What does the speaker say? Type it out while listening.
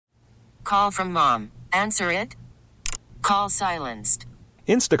Call from mom. Answer it. Call silenced.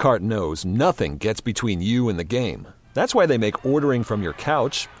 Instacart knows nothing gets between you and the game. That's why they make ordering from your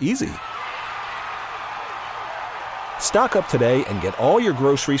couch easy. Stock up today and get all your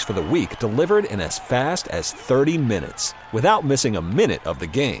groceries for the week delivered in as fast as 30 minutes without missing a minute of the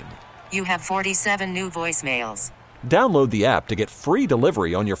game. You have 47 new voicemails. Download the app to get free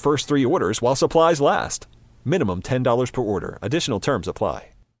delivery on your first 3 orders while supplies last. Minimum $10 per order. Additional terms apply.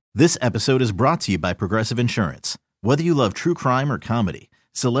 This episode is brought to you by Progressive Insurance. Whether you love true crime or comedy,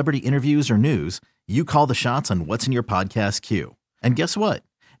 celebrity interviews or news, you call the shots on what's in your podcast queue. And guess what?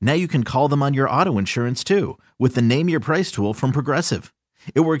 Now you can call them on your auto insurance too with the Name Your Price tool from Progressive.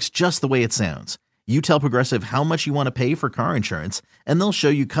 It works just the way it sounds. You tell Progressive how much you want to pay for car insurance, and they'll show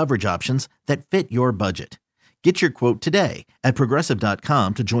you coverage options that fit your budget. Get your quote today at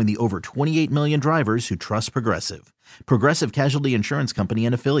Progressive.com to join the over 28 million drivers who trust Progressive. Progressive Casualty Insurance Company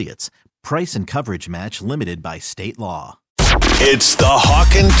and Affiliates. Price and coverage match limited by state law. It's the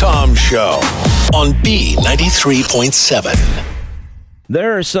Hawk and Tom Show on B93.7.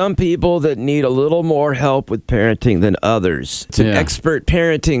 There are some people that need a little more help with parenting than others. It's an expert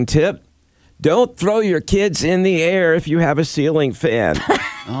parenting tip. Don't throw your kids in the air if you have a ceiling fan.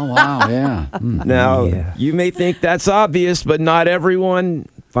 Oh, wow, yeah. Now, you may think that's obvious, but not everyone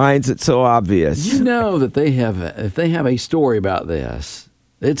finds it so obvious. You know that if they have a story about this,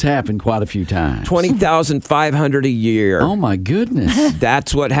 it's happened quite a few times. 20,500 a year. Oh, my goodness.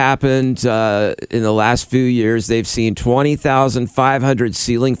 That's what happened in the last few years. They've seen 20,500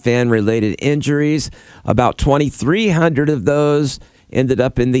 ceiling fan-related injuries. About 2,300 of those ended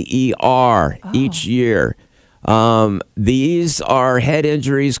up in the ER each year. These are head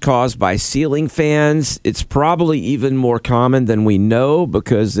injuries caused by ceiling fans. It's probably even more common than we know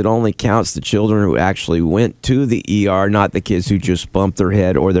because it only counts the children who actually went to the ER, not the kids who just bumped their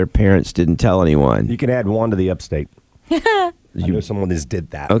head or their parents didn't tell anyone. You can add one to the upstate. I know someone just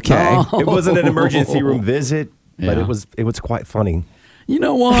did that. Okay. It wasn't an emergency room visit, but it was quite funny. You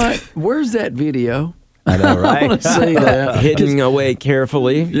know what? Where's that video? I know, right? I want to see that. Hidden away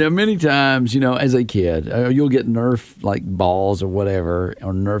carefully. Yeah, many times, as a kid, you'll get Nerf balls or whatever,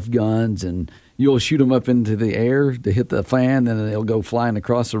 or Nerf guns, and you'll shoot them up into the air to hit the fan, and then they'll go flying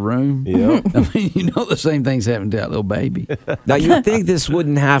across the room. Yeah. I mean, the same thing's happened to that little baby. Now, you'd think this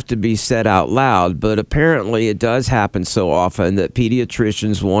wouldn't have to be said out loud, but apparently it does happen so often that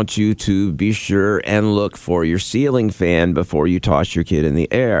pediatricians want you to be sure and look for your ceiling fan before you toss your kid in the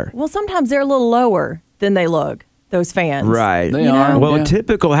air. Well, sometimes they're a little lower than they look, those fans. Right. They are. Well, yeah. a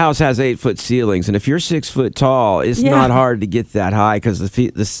typical house has 8-foot ceilings, and if you're 6 foot tall, it's not hard to get that high because the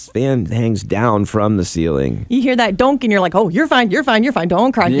fan hangs down from the ceiling. You hear that donk, and you're like, "Oh, you're fine, you're fine, you're fine.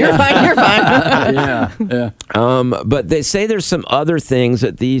 Don't cry, you're fine, you're fine." Yeah. But they say there's some other things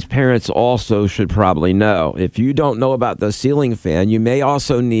that these parents also should probably know. If you don't know about the ceiling fan, you may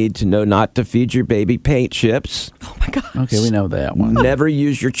also need to know not to feed your baby paint chips. Oh my God. Okay, we know that one. Never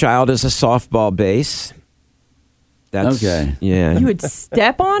use your child as a softball base. That's okay. Yeah. You would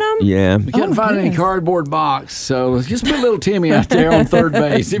step on them? Yeah. We couldn't find any cardboard box, so let's just put little Timmy out there on third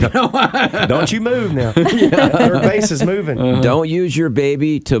base. Don't you move now. Third base is moving. Don't use your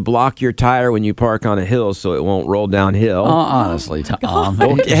baby to block your tire when you park on a hill so it won't roll downhill. Honestly, Tom.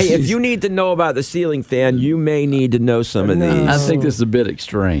 Hey, if you need to know about the ceiling fan, you may need to know some of these. I think this is a bit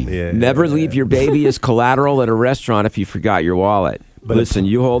extreme. Yeah. Never leave your baby as collateral at a restaurant if you forgot your wallet. But listen,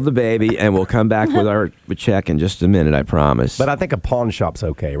 you hold the baby, and we'll come back with our check in just a minute, I promise. But I think a pawn shop's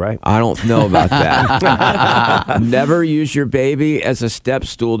okay, right? I don't know about that. Never use your baby as a step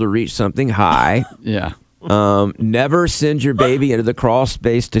stool to reach something high. Yeah. Never send your baby into the crawl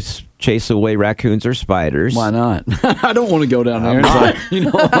space to chase away raccoons or spiders. Why not? I don't want to go down there.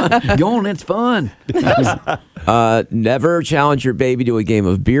 Go on, it's fun. Never challenge your baby to a game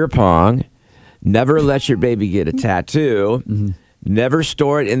of beer pong. Never let your baby get a tattoo. Mm-hmm. Never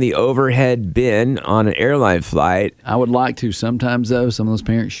store it in the overhead bin on an airline flight. I would like to sometimes, though. Some of those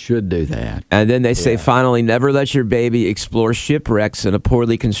parents should do that. And then they say, finally, never let your baby explore shipwrecks in a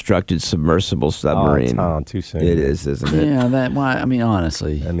poorly constructed submersible submarine. Oh, Tom, too soon. It is, isn't it? Yeah,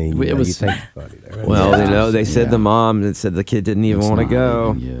 honestly. I mean, it was. You think about it, right? Well, they said the mom that said the kid didn't even want to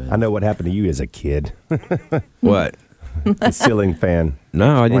go. I know what happened to you as a kid. What? The ceiling fan.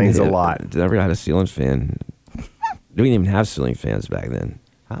 No, I didn't. Explains a lot. Never had a ceiling fan. We didn't even have ceiling fans back then.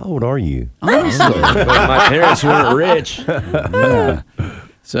 How old are you? Honestly. But my parents weren't rich. Yeah.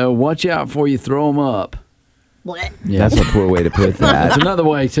 So watch out before you throw them up. Yeah. That's a poor way to put That's that. another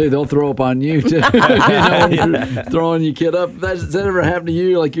way too. They'll throw up on you too. When you're throwing your kid up. Does that ever happen to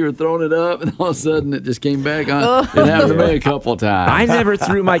you? Like you were throwing it up, and all of a sudden it just came back on. It happened to me a couple of times. I never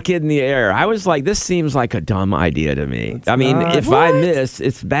threw my kid in the air. I was like, this seems like a dumb idea to me. I mean, if I miss,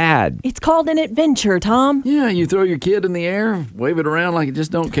 it's bad. It's called an adventure, Tom. Yeah, you throw your kid in the air, wave it around like you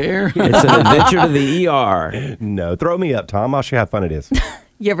just don't care. It's an adventure to the ER. No, throw me up, Tom. I'll show you how fun it is.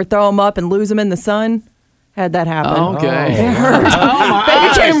 You ever throw them up and lose them in the sun? Had that happen. Okay. It hurt.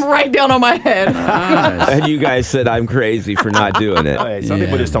 Baby came right down on my head. Nice. And you guys said I'm crazy for not doing it. Hey, some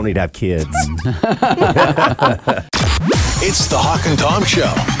people just don't need to have kids. It's the Hawk and Tom Show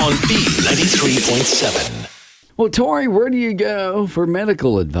on B93.7. Well, Tori, where do you go for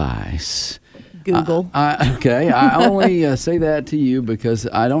medical advice? Google. I only say that to you because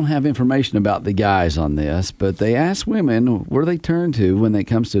I don't have information about the guys on this, but they ask women where they turn to when it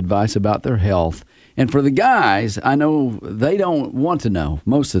comes to advice about their health. And for the guys, I know they don't want to know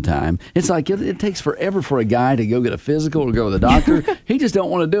most of the time. It's like it takes forever for a guy to go get a physical or go to the doctor. He just don't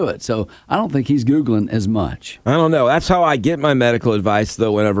want to do it. So I don't think he's Googling as much. I don't know. That's how I get my medical advice,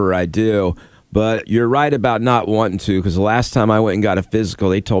 though, whenever I do. But you're right about not wanting to, because the last time I went and got a physical,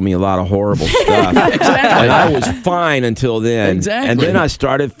 they told me a lot of horrible stuff. And I was fine until then. Exactly. And then I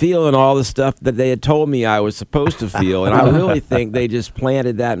started feeling all the stuff that they had told me I was supposed to feel. And I really think they just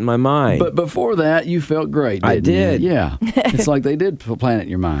planted that in my mind. But before that, you felt great, I didn't you? did. Yeah. It's like they did plant it in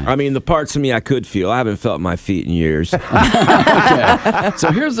your mind. I mean, the parts of me I could feel. I haven't felt my feet in years. Okay.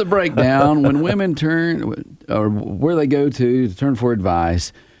 So here's the breakdown. When women turn, or where they go to turn for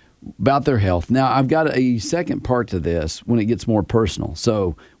advice about their health. Now, I've got a second part to this when it gets more personal.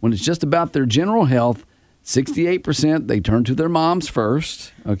 So when it's just about their general health, 68%, they turn to their moms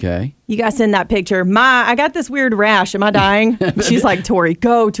first. Okay. You guys send that picture. I got this weird rash. Am I dying? She's like, Tori,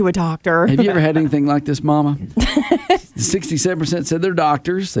 go to a doctor. Have you ever had anything like this, Mama? 67% said they're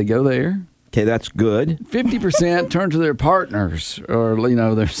doctors. They go there. Okay, that's good. 50% turn to their partners or,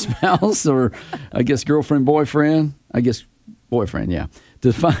 their spouse or, I guess, girlfriend, boyfriend. I guess boyfriend, yeah,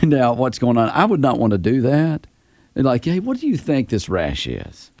 to find out what's going on. I would not want to do that. They're like, hey, what do you think this rash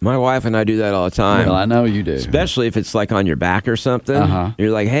is? My wife and I do that all the time. Well, I know you do. Especially if it's like on your back or something. Uh-huh.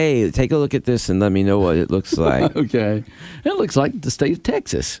 You're like, hey, take a look at this and let me know what it looks like. Okay. It looks like the state of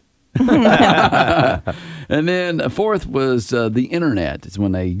Texas. And then fourth was the internet is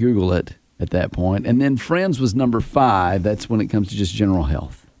when they Google it at that point. And then friends was number 5. That's when it comes to just general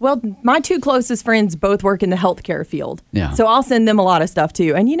health. Well, my 2 closest friends both work in the healthcare field. Yeah. So I'll send them a lot of stuff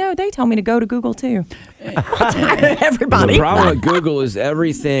too. And they tell me to go to Google too. Everybody. The problem with Google is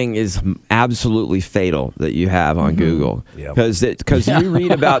everything is absolutely fatal that you have on Google. Because you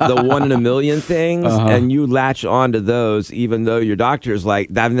read about the 1 in a million things and you latch onto those even though your doctor is like,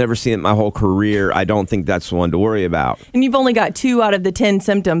 I've never seen it my whole career. I don't think that's one to worry about. And you've only got 2 out of the 10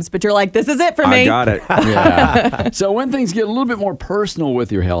 symptoms, but you're like, this is it for me. I got it. Yeah. So when things get a little bit more personal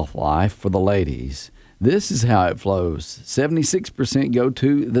with your health life for the ladies, this is how it flows. 76% go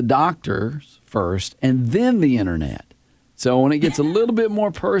to the doctors first and then the internet. So when it gets a little bit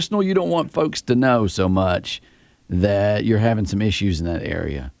more personal, you don't want folks to know so much that you're having some issues in that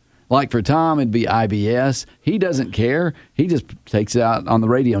area. Like for Tom, it'd be IBS. He doesn't care. He just takes it out on the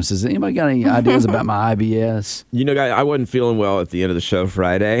radio and says, anybody got any ideas about my IBS? Guys, I wasn't feeling well at the end of the show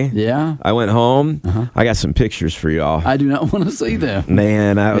Friday. Yeah? I went home. I got some pictures for y'all. I do not want to see them.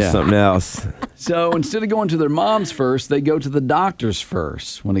 Man, that was something else. So instead of going to their moms first, they go to the doctors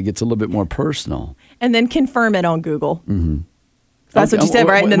first when it gets a little bit more personal. And then confirm it on Google. Mm-hmm. That's what you said,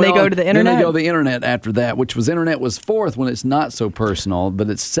 right? And then they go to the internet? Then they go to the internet after that, which was internet was 4th when it's not so personal, but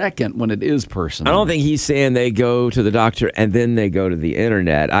it's 2nd when it is personal. I don't think he's saying they go to the doctor and then they go to the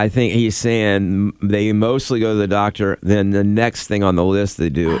internet. I think he's saying they mostly go to the doctor. Then the next thing on the list they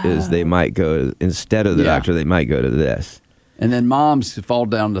do is they might go, instead of the doctor, they might go to this. And then moms fall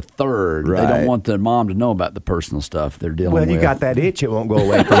down to 3rd. Right. They don't want their mom to know about the personal stuff they're dealing with. Well, you got that itch. It won't go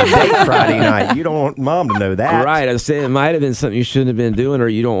away for a date Friday night. You don't want mom to know that. Right. I was saying it might have been something you shouldn't have been doing or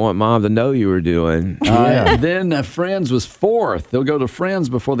you don't want mom to know you were doing. Then friends was 4th. They'll go to friends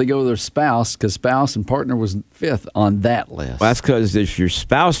before they go to their spouse because spouse and partner was 5th on that list. Well, that's because if your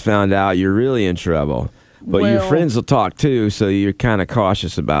spouse found out, you're really in trouble. But your friends will talk too, so you're kind of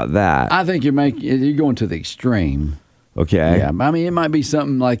cautious about that. I think you're going to the extreme. Okay. Yeah, I mean, it might be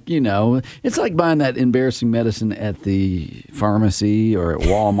something like, it's like buying that embarrassing medicine at the pharmacy or at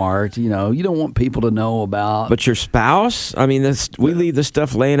Walmart. You don't want people to know about. But your spouse? I mean, we leave the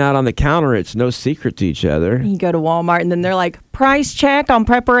stuff laying out on the counter. It's no secret to each other. You go to Walmart and then they're like, price check on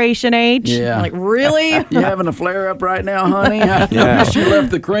Preparation H. Yeah. I'm like, really? You having a flare up right now, honey? I wish you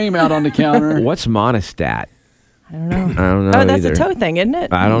left the cream out on the counter. What's Monistat? I don't know. I don't know. Oh, that's either. a toe thing, isn't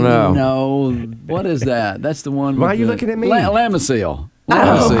it? I don't know. No, what is that? That's the one. Why with are you the- looking at me? Lamisil. Oh,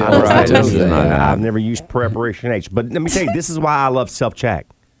 Lamisil. right. That's This the is toe not thing. that. I've never used Preparation H, but let me tell you, this is why I love self-check.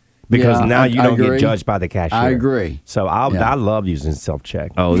 Because Yeah, now you I don't get agree. judged by the cashier. I agree. So Yeah. I love using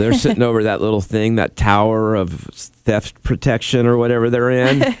self-check. Oh, they're sitting over that little thing, that tower of theft protection or whatever they're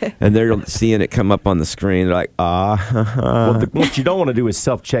in, and they're seeing it come up on the screen. They're like, Well, what you don't want to do is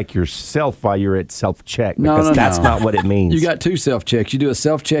self-check yourself while you're at self-check, No, because no, that's no. not what it means. You got two self-checks. You do a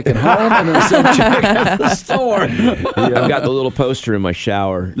self-check at home and then a self-check at the store. I've got the little poster in my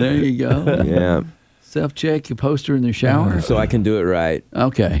shower. There you go. Yeah, Self-check, your poster in the shower. so I can do it right.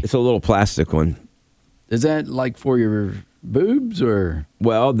 Okay. It's a little plastic one. Is that like for your boobs or?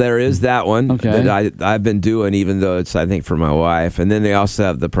 Well, there is that one Okay. that I've been doing, even though it's, I think, for my wife. And then they also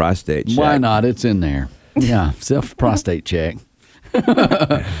have the prostate check. Why not? It's in there. Yeah. Self-prostate check.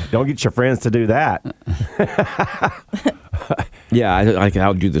 Don't get your friends to do that. Yeah,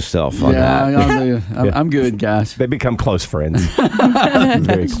 I'll do the self on Yeah, that. I'm good, guys. They become close friends.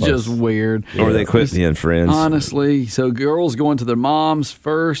 Very It's close. just weird. Or they quit being friends. Honestly, so girls going to their moms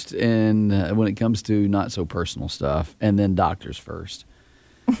first, and when it comes to not so personal stuff, and then doctors first.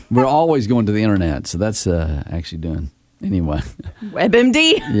 We're always going to the internet, so that's actually doing anyway.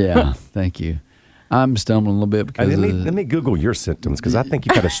 WebMD. Yeah, thank you. I'm stumbling a little bit because let me Google your symptoms, because I think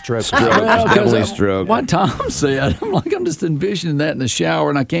you've got a stroke. Well, 'cause Definitely of stroke. What Tom said, I'm just envisioning that in the shower,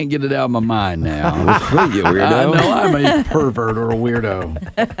 and I can't get it out of my mind now. Quit, you I weirdo. know I'm a pervert or a weirdo.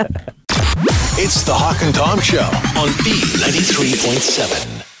 It's the Hawk and Tom Show on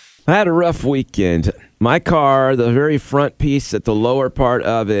B93.7. I had a rough weekend. My car, the very front piece at the lower part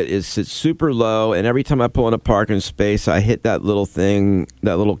of it sits super low, and every time I pull in a parking space, I hit that little thing,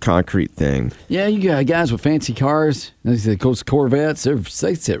 that little concrete thing. Yeah, you got guys with fancy cars, those Corvettes,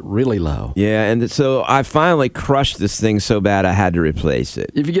 they sit really low. Yeah, and so I finally crushed this thing so bad I had to replace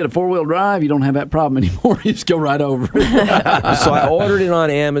it. If you get a four-wheel drive, you don't have that problem anymore. You just go right over it. So I ordered it on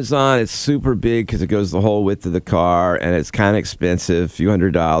Amazon. It's super big because it goes the whole width of the car, and it's kind of expensive, a few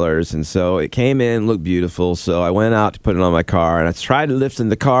 $100s. And so it came in, looked beautiful. So I went out to put it on my car, and I tried to lift in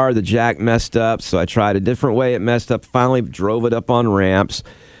the car. The jack messed up, so I tried a different way. It messed up. Finally drove it up on ramps.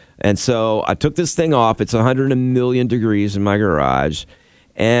 And so I took this thing off. It's 100,000,000 degrees in my garage.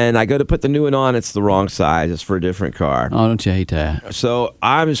 And I go to put the new one on. It's the wrong size. It's for a different car. Oh, don't you hate that? So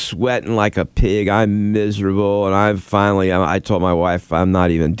I'm sweating like a pig. I'm miserable. And I told my wife, I'm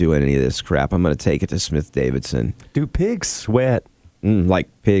not even doing any of this crap. I'm going to take it to Smith Davidson. Do pigs sweat? Like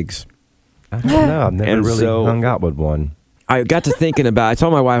pigs. I don't know. I've never And really so- hung out with one. I got to thinking about it. I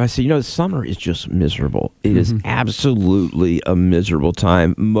told my wife, I said, the summer is just miserable. It is absolutely a miserable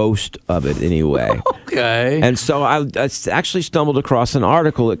time, most of it anyway. Okay. And so I actually stumbled across an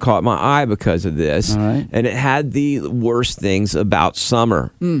article that caught my eye because of this. All right. And it had the worst things about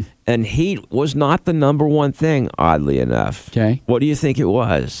summer. And heat was not the number one thing, oddly enough. Okay. What do you think it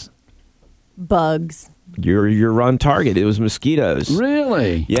was? Bugs. You're on target. It was mosquitoes.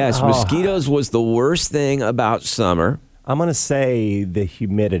 Really? Yes, mosquitoes was the worst thing about summer. I'm going to say the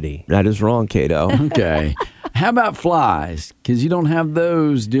humidity. That is wrong, Cato. Okay. How about flies? Because you don't have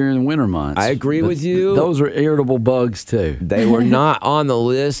those during the winter months. I agree with you. Those are irritable bugs, too. They were not on the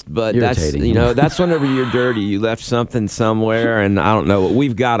list, but Irritating. that's whenever you're dirty. You left something somewhere, and I don't know.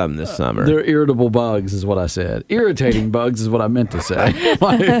 We've got them this summer. They're irritable bugs, is what I said. Irritating bugs is what I meant to say.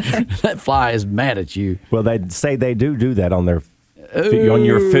 That fly is mad at you. Well, they say they do that on their on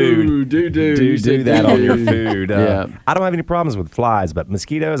your food. Do that on your food. Yeah. I don't have any problems with flies, but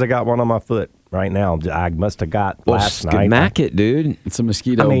mosquitoes, I got one on my foot right now. I must have got last night. Smack it, dude. It's a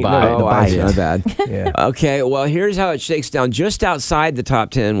mosquito I mean, bite. no, the bite. My bad. Yeah. Okay, well, here's how it shakes down. Just outside the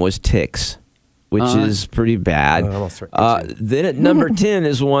top 10 was ticks, which is pretty bad. I'm gonna start itching. Then at number 10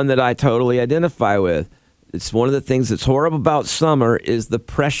 is one that I totally identify with. It's one of the things that's horrible about summer is the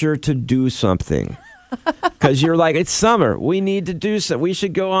pressure to do something. Because you're like, it's summer. We need to do something. We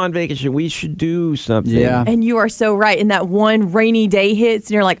should go on vacation. We should do something. Yeah. And you are so right. And that one rainy day hits,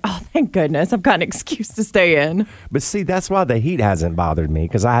 and you're like, oh, thank goodness. I've got an excuse to stay in. But see, that's why the heat hasn't bothered me,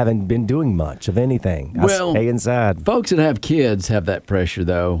 because I haven't been doing much of anything. I Well, stay inside. Folks that have kids have that pressure,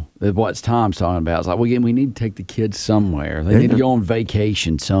 though. What Tom's talking about. It's like, we need to take the kids somewhere. They need to go on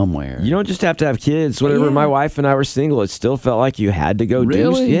vacation somewhere. You don't just have to have kids. Whenever Yeah. my wife and I were single, it still felt like you had to go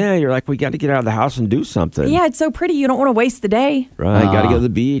Really? do. Yeah, you're like, we got to get out of the house and do something. Yeah, it's so pretty. You don't want to waste the day. Right, got to go to the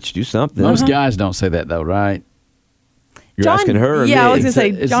beach, do something. Most guys don't say that, though, right? You're asking her or Yeah, I me? was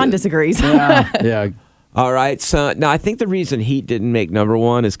going to say, Is John it- disagrees. Yeah. All right, so now I think the reason heat didn't make number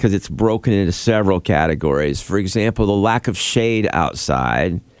one is because it's broken into several categories. For example, the lack of shade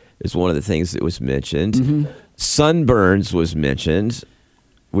outside is one of the things that was mentioned. Sunburns was mentioned,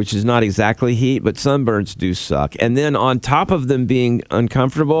 which is not exactly heat, but sunburns do suck. And then on top of them being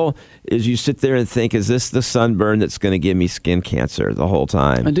uncomfortable is you sit there and think, is this the sunburn that's going to give me skin cancer the whole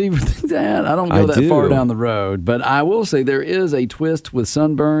time? I do even think that. I don't go that far down the road. But I will say there is a twist with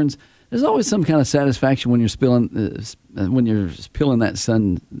sunburns. There's always some kind of satisfaction when you're peeling that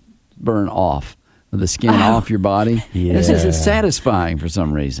sunburn off, the skin off your body. Yeah. It's satisfying for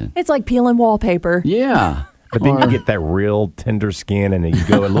some reason. It's like peeling wallpaper. Yeah. But then you get that real tender skin, and then you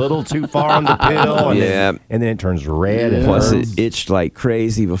go a little too far on the pill, and then it turns red. And Plus, hurts. it itched like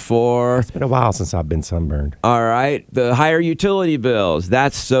crazy before. It's been a while since I've been sunburned. All right, the higher utility bills.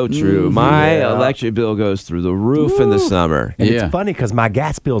 That's so true. My electric bill goes through the roof in the summer. And it's funny because my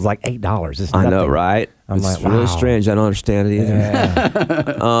gas bill is like $8. It's I nothing. know, right? I'm It's like, really wow. strange. I don't understand it either.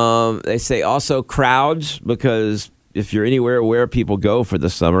 Yeah. They say also crowds, because if you're anywhere where people go for the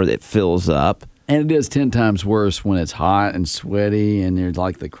summer, it fills up. And it is 10 times worse when it's hot and sweaty and you're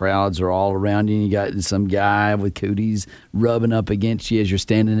like the crowds are all around you and you got some guy with cooties rubbing up against you as you're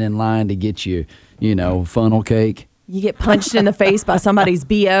standing in line to get you, funnel cake. You get punched in the face by somebody's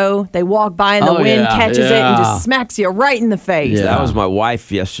BO. They walk by and the wind catches it and just smacks you right in the face. Yeah. That was my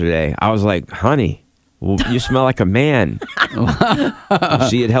wife yesterday. I was like, honey, well, you smell like a man.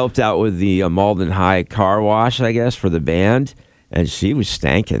 She had helped out with the Malden High car wash, I guess, for the band, and she was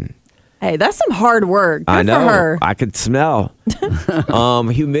stanking. Hey, that's some hard work. Good I know. for her. I could smell.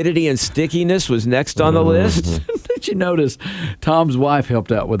 Humidity and stickiness was next on the list. Did you notice Tom's wife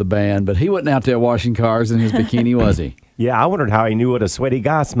helped out with the band, but he wasn't out there washing cars in his bikini, was he? Yeah, I wondered how he knew what a sweaty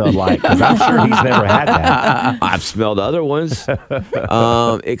guy smelled like, because I'm sure he's never had that. I've smelled other ones.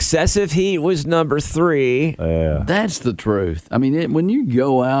 Excessive heat was number 3. That's the truth. I mean, when you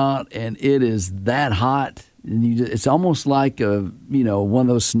go out and it is that hot, and it's almost like one of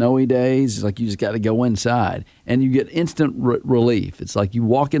those snowy days. It's like you just got to go inside, and you get instant relief. It's like you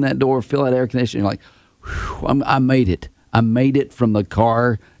walk in that door, feel that air conditioning, you're like, whew, I made it. I made it from the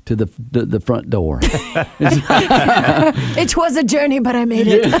car to the front door. It was a journey, but I made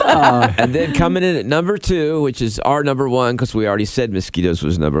it. And then coming in at number 2, which is our number 1, because we already said mosquitoes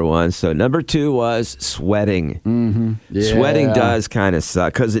was number 1. So number 2 was sweating. Mm-hmm. Yeah. Sweating does kind of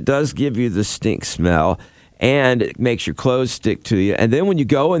suck because it does give you the stink smell. And it makes your clothes stick to you. And then when you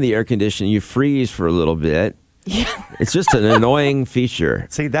go in the air conditioning, you freeze for a little bit. Yeah. It's just an annoying feature.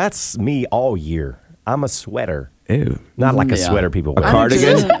 See, that's me all year. I'm a sweater. Ew. Not like a sweater people wear. A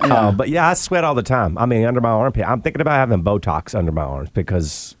cardigan? But yeah, I sweat all the time. I mean, under my armpit. I'm thinking about having Botox under my arms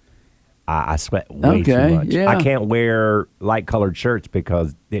because I sweat way too much. Yeah. I can't wear light-colored shirts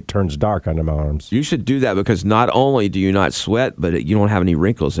because it turns dark under my arms. You should do that because not only do you not sweat, but you don't have any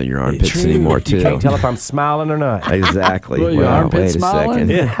wrinkles in your armpits True. anymore, too. You can't tell if I'm smiling or not. Exactly. Well, your armpit wait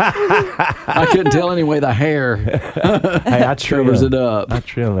smiling? a second. I couldn't tell anyway. The hair Hey, I covers it up. I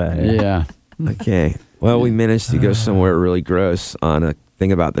trim that hair. Yeah. Okay. Well, we managed to go somewhere really gross on a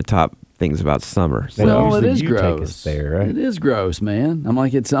thing about the top things about summer. So. Well, it usually is you take gross. us there, right? It is gross, man. I'm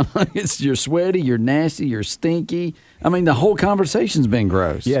like, it's you're sweaty, you're nasty, you're stinky. I mean, the whole conversation's been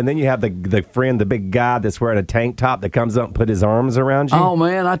gross. Yeah, and then you have the friend, the big guy that's wearing a tank top that comes up and put his arms around you. Oh,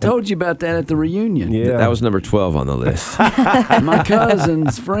 man, I told you about that at the reunion. Yeah. That was number 12 on the list. My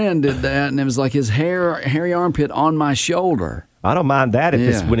cousin's friend did that, and it was like his hairy armpit on my shoulder. I don't mind that if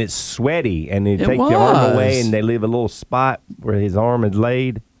it's Yeah. when it's sweaty and you take the was. arm away and they leave a little spot where his arm is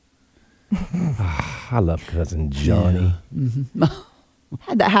laid. I love cousin Johnny.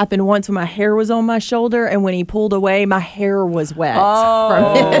 Had that happen once when my hair was on my shoulder, and when he pulled away, my hair was wet from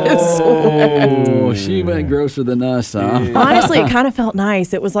Oh, she went grosser than us, huh? his. Honestly, it kind of felt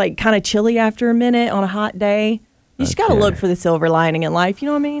nice. It was like kind of chilly after a minute on a hot day. You just got to look for the silver lining in life. You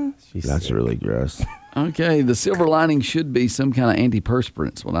know what I mean? That's really gross. Okay, the silver lining should be some kind of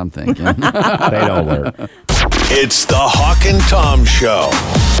antiperspirants, what I'm thinking. They don't work. It's the Hawk and Tom Show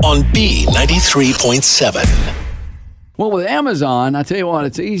on B93.7. Well, with Amazon, I tell you what,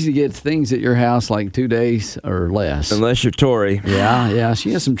 it's easy to get things at your house like 2 days or less. Unless you're Tori. Yeah,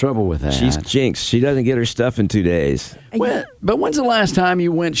 she has some trouble with that. She's jinxed. She doesn't get her stuff in 2 days. But when's the last time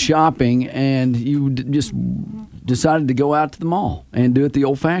you went shopping and you just decided to go out to the mall and do it the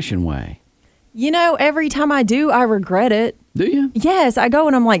old-fashioned way? You know, every time I do, I regret it. Do you? Yes, I go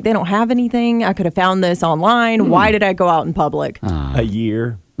and I'm like, they don't have anything. I could have found this online. Why did I go out in public? A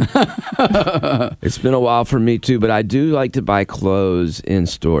year. It's been a while for me, too, but I do like to buy clothes in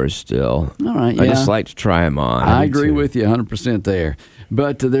stores still. All right, I yeah. just like to try them on. I agree with you 100% there.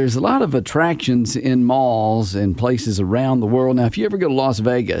 But there's a lot of attractions in malls and places around the world. Now, if you ever go to Las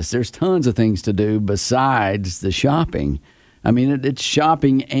Vegas, there's tons of things to do besides the shopping. I mean, it's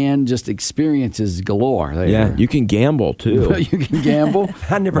shopping and just experiences galore. There. Yeah, you can gamble too. You can gamble.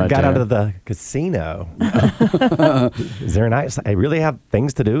 I never Right got there. out of the casino. Is there a nice? I really have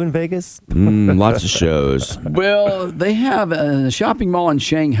things to do in Vegas. Lots of shows. Well, they have a shopping mall in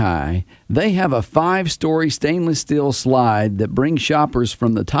Shanghai. They have a 5-story stainless steel slide that brings shoppers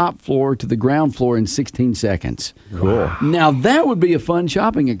from the top floor to the ground floor in 16 seconds. Cool. Now, that would be a fun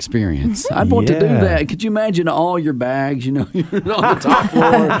shopping experience. I'd want to do Yeah. that. Could you imagine all your bags? You know, you're on the top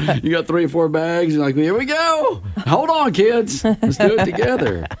floor. You got 3 or 4 bags. You're like, here we go. Hold on, kids. Let's do it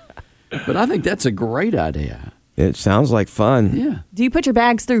together. But I think that's a great idea. It sounds like fun. Yeah. Do you put your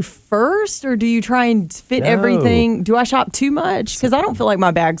bags through first, or do you try and fit No. everything? Do I shop too much? Because I don't feel like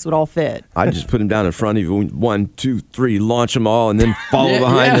my bags would all fit. I just put them down in front of you. 1, 2, 3, launch them all, and then follow Yeah,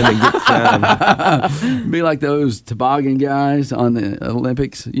 behind yeah. them and get found. Be like those toboggan guys on the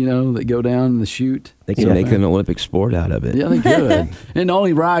Olympics, you know, that go down the chute. They can make an Olympic sport out of it. Yeah, they could. And the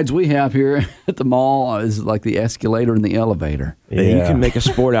only rides we have here at the mall is like the escalator and the elevator. Yeah, you can make a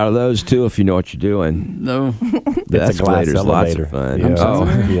sport out of those too if you know what you're doing. No. The It's a glass escalator's lots elevator. of fun. Yeah.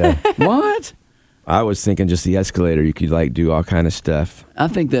 Oh, Yeah. What? I was thinking just the escalator. You could like do all kind of stuff. I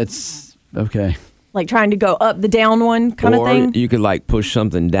think that's okay. Like trying to go up the down one kind of Or thing. you could like push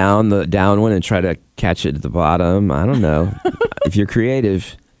something down the down one and try to catch it at the bottom. I don't know. If you're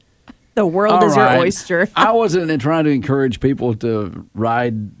creative. The world All is right. your oyster. I wasn't trying to encourage people to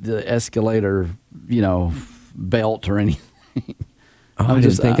ride the escalator, you know, belt or anything. Oh, I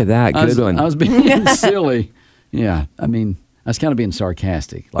didn't think of that. Good one. I was being silly. Yeah, I mean, I was kind of being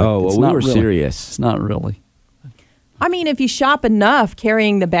sarcastic. Like, Oh, it's well, we not were really- serious. It's not really. I mean, if you shop enough,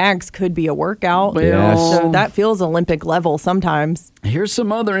 carrying the bags could be a workout. Well, Yes. So that feels Olympic level sometimes. Here's some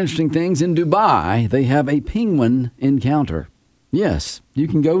other interesting things. In Dubai, they have a penguin encounter. Yes, you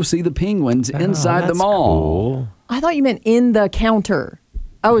can go see the penguins inside the that's mall. Cool. I thought you meant in the counter.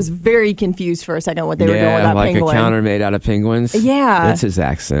 I was very confused for a second what they were doing with Yeah, that like penguin. a counter made out of penguins. Yeah. That's his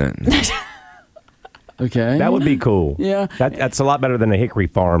accent. Okay. That would be cool. Yeah. That's a lot better than a Hickory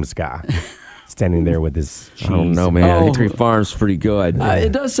Farms guy standing there with his cheese. I don't know, man. Oh. Hickory Farm's pretty good.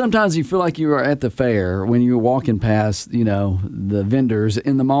 It does sometimes you feel like you are at the fair when you're walking past, you know, the vendors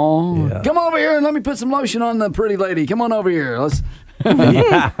in the mall. Yeah. Come over here and let me put some lotion on the pretty lady. Come on over here. Let's. You're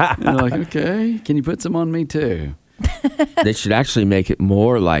like, okay, can you put some on me too? They should actually make it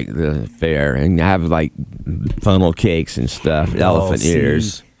more like the fair and have like funnel cakes and stuff, elephant see,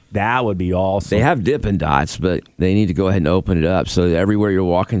 ears. That would be awesome. They have Dippin' Dots, but they need to go ahead and open it up so that everywhere you're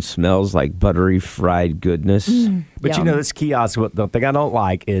walking smells like buttery fried goodness. But you Yum. know, this kiosk, the thing I don't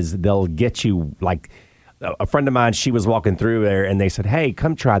like is they'll get you, like, a friend of mine, she was walking through there and they said, hey,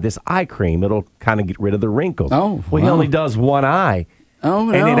 come try this eye cream. It'll kind of get rid of the wrinkles. Oh, well, he wow. only does one eye. Oh,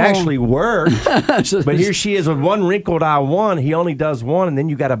 And it no. actually worked. But here she is with one wrinkled eye, he only does one, and then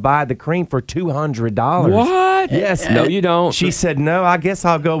you got to buy the cream for $200. What? Yes. No, you don't. She said, no, I guess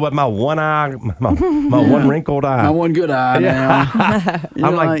I'll go with my one eye, my one wrinkled eye. My one good eye now.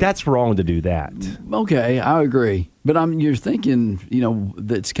 I'm like, that's wrong to do that. Okay, I agree. But you're thinking, you know,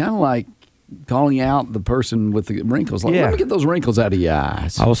 that's kind of like calling out the person with the wrinkles. Like, Yeah. let me get those wrinkles out of your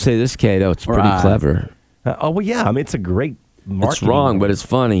eyes. I will say this, Kato, it's pretty Right. clever. Oh, well, yeah. I mean, it's a great marketing. It's wrong, but it's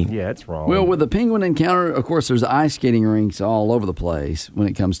funny. Yeah, it's wrong. Well, with the penguin encounter, of course, there's ice skating rinks all over the place when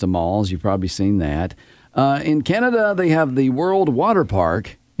it comes to malls. You've probably seen that. In Canada, they have the World Water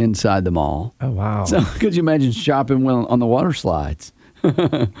Park inside the mall. Oh, wow. So could you imagine shopping on the water slides?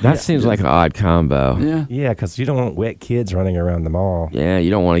 That seems like an odd combo. Yeah. Yeah, because you don't want wet kids running around the mall. Yeah, you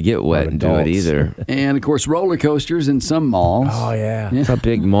don't want to get wet and do it adults. either. And, of course, roller coasters in some malls. Oh, yeah. It's a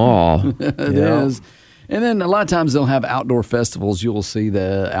big mall. It is. And then a lot of times they'll have outdoor festivals. You'll see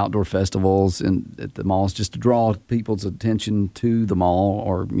the outdoor festivals at the malls just to draw people's attention to the mall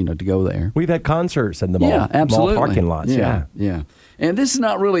or, you know, to go there. We've had concerts in the mall, Yeah, absolutely. mall parking lots. Yeah. Yeah. And this is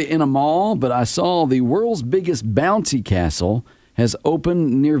not really in a mall, but I saw the world's biggest bouncy castle has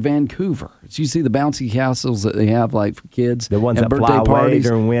opened near Vancouver. So you see the bouncy castles that they have like for kids? The ones and that birthday fly away parties.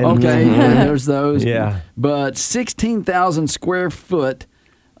 during wind. Okay, there's those. Yeah. But 16,000 square foot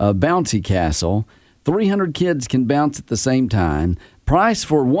bouncy castle. 300 kids can bounce at the same time. Price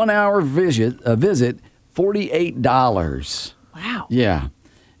for 1 hour visit, $48. Wow. Yeah.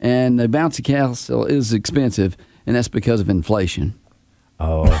 And the bouncy castle is expensive, and that's because of inflation.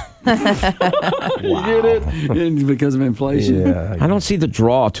 Oh, You get it? And because of inflation. yeah. I don't see the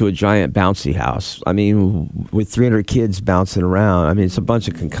draw to a giant bouncy house. I mean, with 300 kids bouncing around, I mean, it's a bunch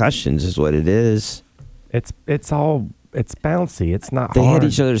of concussions is what it is. It's all it's bouncy. It's not They hard.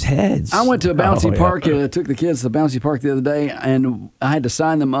 hit each other's heads. I went to a bouncy yeah. park. Took the kids to the bouncy park the other day, and I had to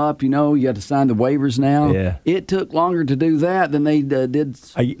sign them up. You have to sign the waivers now. Yeah. It took longer to do that than they did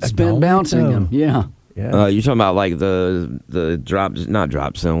spend don't bouncing know. them. Yeah. Yeah. You're talking about like the not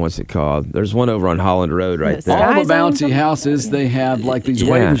drop zone. What's it called? There's one over on Holland Road right Yes. there. All the Sky Zone, bouncy something? houses, they have like these Yeah.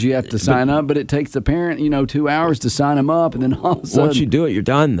 waivers you have to sign up, but it takes the parent, 2 hours to sign them up, and then all of a sudden, Once you do it, you're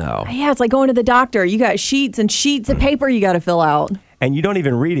done though. Yeah, it's like going to the doctor. You got sheets and sheets of paper you got to fill out. And you don't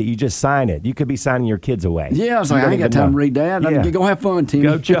even read it. You just sign it. You could be signing your kids away. yeah, I was You like, I don't ain't got even time know. to read that. Yeah. Go have fun, Timmy.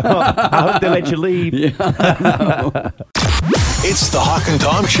 Go jump. I hope they let you leave. It's the Hawk and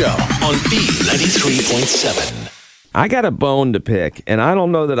Tom Show on B93.7. I got a bone to pick, and I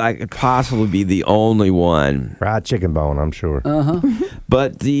don't know that I could possibly be the only one. Fried chicken bone, I'm sure.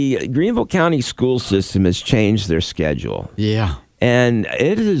 But the Greenville County school system has changed their schedule. Yeah. And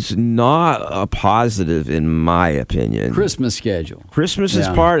it is not a positive, in my opinion. Christmas schedule. Christmas is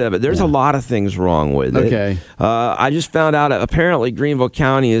Yeah. part of it. There's Yeah. a lot of things wrong with it. Okay. I just found out apparently Greenville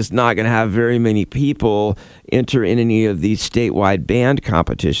County is not going to have very many people enter in any of these statewide band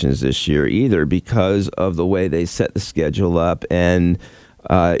competitions this year either because of the way they set the schedule up. And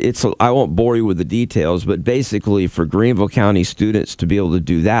I won't bore you with the details, but basically for Greenville County students to be able to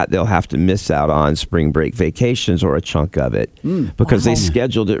do that, they'll have to miss out on spring break vacations or a chunk of it because they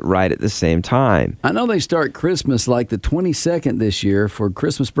scheduled it right at the same time. I know they start Christmas like the 22nd this year for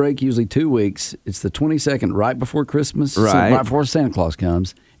Christmas break, usually 2 weeks. It's the 22nd right before Christmas, so Right. right before Santa Claus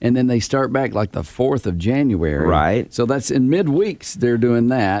comes. And then they start back like the 4th of January. Right. So that's in midweeks they're doing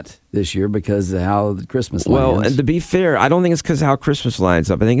that this year because of how the Christmas lands. Well, and to be fair, I don't think it's because of how Christmas lines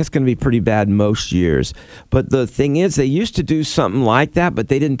up. I think it's going to be pretty bad most years. But the thing is, they used to do something like that, but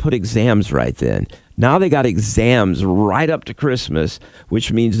they didn't put exams right then. Now they got exams right up to Christmas,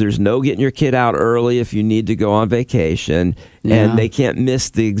 which means there's no getting your kid out early if you need to go on vacation, Yeah. and they can't miss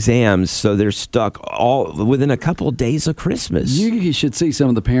the exams, so they're stuck all within a couple of days of Christmas. You should see some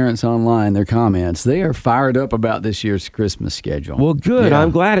of the parents online, their comments. They are fired up about this year's Christmas schedule. Well, good. Yeah. I'm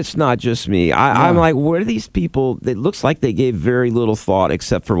glad it's not just me. I'm like, where are these people? It looks like they gave very little thought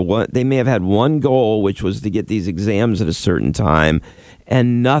except for what they may have had one goal, which was to get these exams at a certain time,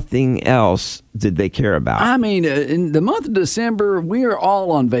 and nothing else did they care about. I mean, in the month of December, we are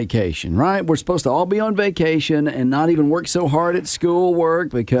all on vacation, right? We're supposed to all be on vacation and not even work so hard at school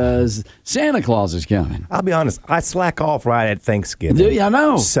work because Santa Claus is coming. I'll be honest. I slack off right at Thanksgiving. Do you? I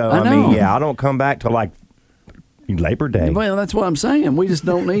know. So, I I know. mean, yeah, I don't come back till like Labor Day. Well, that's what I'm saying. We just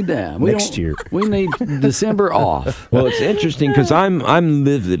don't need that. Next year. We need December off. Well, it's interesting because I'm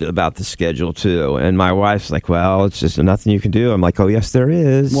livid about the schedule too, and my wife's like, "Well, it's just nothing you can do." I'm like, "Oh, yes, there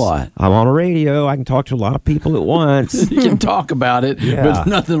is. What? I'm on a radio. I can talk to a lot of people at once." You can talk about it, Yeah. but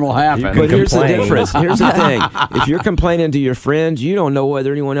nothing will happen. You But here's the complain. difference. Here's the thing. If you're complaining to your friends, you don't know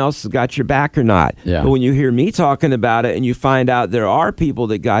whether anyone else has got your back or not. Yeah. But when you hear me talking about it and you find out there are people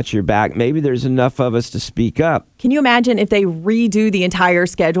that got your back, maybe there's enough of us to speak up. Can you imagine if they redo the entire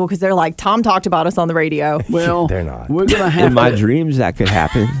schedule because they're like, Tom talked about us on the radio? Well, They're not. We're gonna have In my to, dreams, that could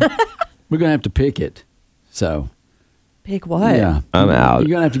happen. we're gonna have to pick it. So Pick what? yeah, I'm out. You're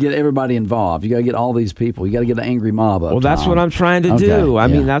gonna have to get everybody involved. You got to get all these people. You got to get an angry mob up. Well, that's Tom. what I'm trying to Okay, do. I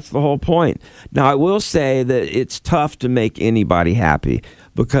yeah. mean, that's the whole point. Now, I will say that it's tough to make anybody happy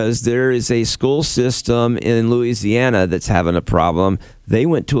because there is a school system in Louisiana that's having a problem. They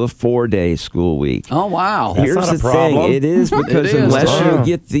went to a 4-day school week. Oh wow. That's Here's not a the thing. problem. It is because It is, unless Tom. you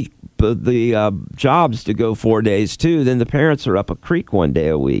get the jobs to go 4 days too, then the parents are up a creek 1 day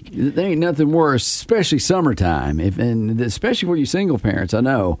a week. There ain't nothing worse, especially summertime, and especially for you single parents. I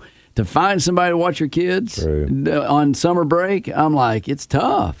know to find somebody to watch your kids True. on summer break. I'm like, it's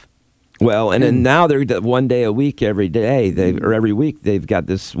tough. Well, and then now they're 1 day a week every day. Or every week they've got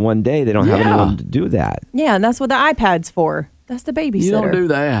this 1 day. They don't have Yeah. anyone to do that. Yeah, and that's what the iPad's for. That's the babysitter. You don't do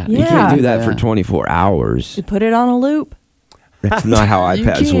that. Yeah. You can't do that for Yeah. 24 hours. You put it on a loop. That's not how You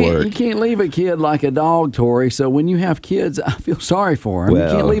iPads can't, work. You can't leave a kid like a dog, Tori. So when you have kids, I feel sorry for them. You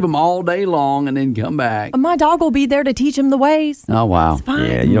Well- can't leave them all day long and then come back. My dog will be there to teach him the ways. Oh wow! It's fine.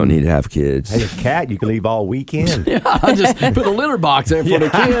 Yeah, you don't need to have kids. Hey, a cat you can leave all weekend. I just put a litter box there for the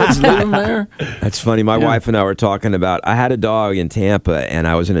kids. Leave them there. That's funny. My wife and I were talking about, I had a dog in Tampa and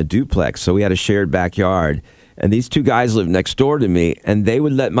I was in a duplex, so we had a shared backyard. And these two guys lived next door to me, and they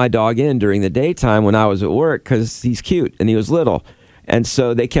would let my dog in during the daytime when I was at work because he's cute and he was little. And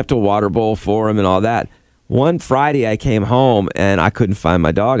so they kept a water bowl for him and all that. One Friday I came home and I couldn't find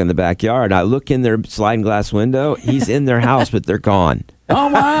my dog in the backyard. I look in their sliding glass window. He's in their house, but they're gone. Oh,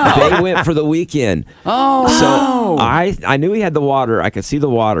 wow. They went for the weekend. Oh, so I knew he had the water. I could see the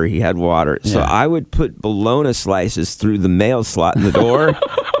water. He had water. So Yeah. I would put bologna slices through the mail slot in the door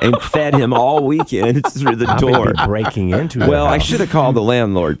and fed him all weekend through the door. Breaking into their Well, I house. should have called the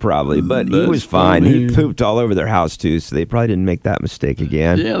landlord probably, but he was fine. funny. He pooped all over their house too, so they probably didn't make that mistake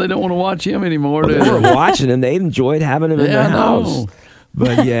again. Yeah, they don't want to watch him anymore, do They were they? watching him. They enjoyed having him in Yeah, their I house. know.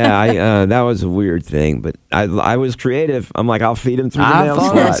 But yeah, that was a weird thing. But I was creative. I'm like, I'll feed him through the I mail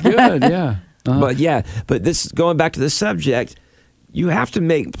thought slot. that's good, yeah. But this going back to the subject, you have to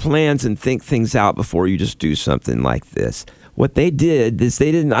make plans and think things out before you just do something like this. What they did is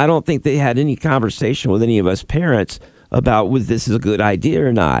they didn't. I don't think they had any conversation with any of us parents about whether this is a good idea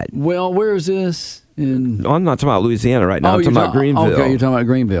or not. Well, where is this? In No, I'm not talking about Louisiana right now. I'm talking about Greenville. Okay, you're talking about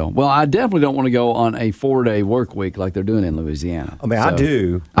Greenville. Well, I definitely don't want to go on a 4-day work week like they're doing in Louisiana. I mean, I So-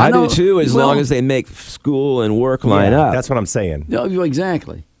 do. I know- do too, as well- long as they make school and work line Yeah, up. That's what I'm saying. No,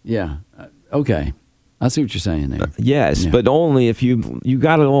 exactly. Yeah. Okay. I see what you're saying there. Yes, Yeah. but only if you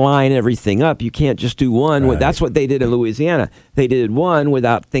got to line everything up. You can't just do one. Right. That's what they did in Louisiana. They did one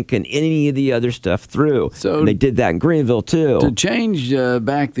without thinking any of the other stuff through. So- and they did that in Greenville too. To change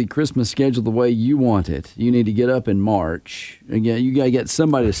back the Christmas schedule the way you want it, you need to get up in March. Again, you got to get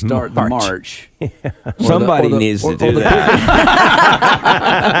somebody to start the March. Somebody needs to do that.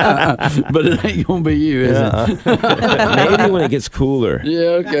 But it ain't going to be you, is it? Maybe when it gets cooler.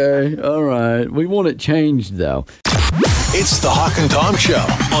 Yeah, okay. All right. We want it changed, though. It's the Hawk and Tom Show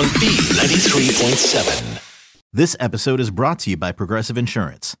on B93.7. This episode is brought to you by Progressive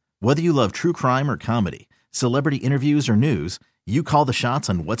Insurance. Whether you love true crime or comedy, celebrity interviews or news, you call the shots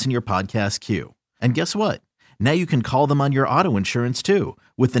on what's in your podcast queue. And guess what? Now you can call them on your auto insurance too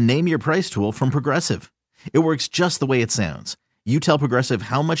with the Name Your Price tool from Progressive. It works just the way it sounds. You tell Progressive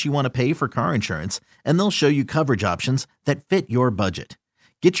how much you want to pay for car insurance, and they'll show you coverage options that fit your budget.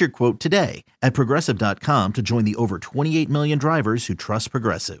 Get your quote today at Progressive.com to join the over 28 million drivers who trust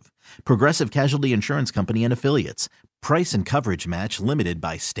Progressive. Progressive Casualty Insurance Company and Affiliates. Price and coverage match limited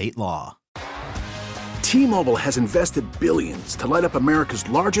by state law. T-Mobile has invested billions to light up America's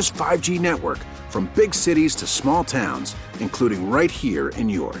largest 5G network, from big cities to small towns, including right here in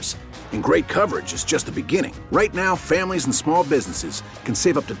yours. And great coverage is just the beginning. Right now, families and small businesses can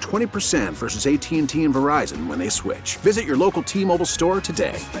save up to 20% versus AT&T and Verizon when they switch. Visit your local T-Mobile store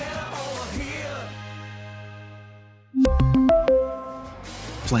today.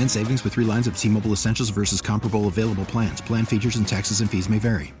 Plan savings with 3 lines of T-Mobile Essentials versus comparable available plans. Plan features and taxes and fees may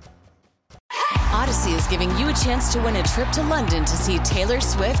vary. Odyssey is giving you a chance to win a trip to London to see Taylor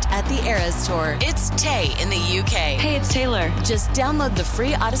Swift at the Eras Tour. It's Tay in the UK. Hey, it's Taylor. Just download the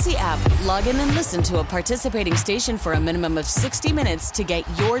free Odyssey app, log in and listen to a participating station for a minimum of 60 minutes to get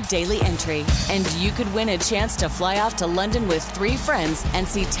your daily entry. And you could win a chance to fly off to London with 3 friends and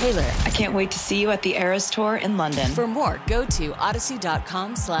see Taylor. I can't wait to see you at the Eras Tour in London. For more, go to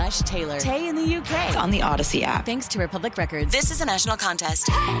odyssey.com/Taylor. Tay in the UK. It's on the Odyssey app. Thanks to Republic Records. This is a national contest.